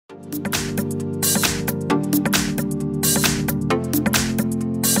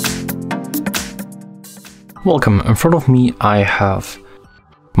Welcome, in front of me I have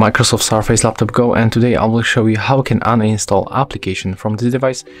Microsoft Surface Laptop Go, and today I will show you how you can uninstall application from this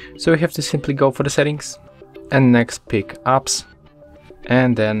device. So you have to simply go for the settings and next pick apps,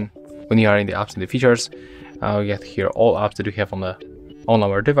 and then when you are in the apps and the features, we get here all apps that we have on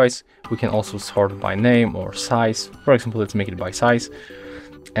our device. We can also sort by name or size. For example, let's make it by size.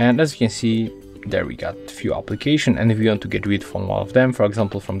 And as you can see, there we got a few applications, and if you want to get rid from one of them, for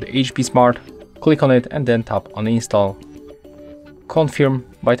example from the HP Smart, click on it and then tap uninstall. Confirm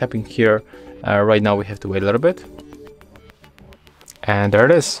by tapping here. Right now we have to wait a little bit. And there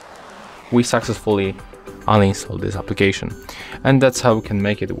it is. We successfully uninstalled this application. And that's how we can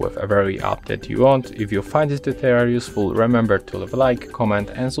make it with every app that you want. If you find this tutorial useful, remember to leave a like, comment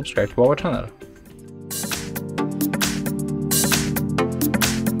and subscribe to our channel.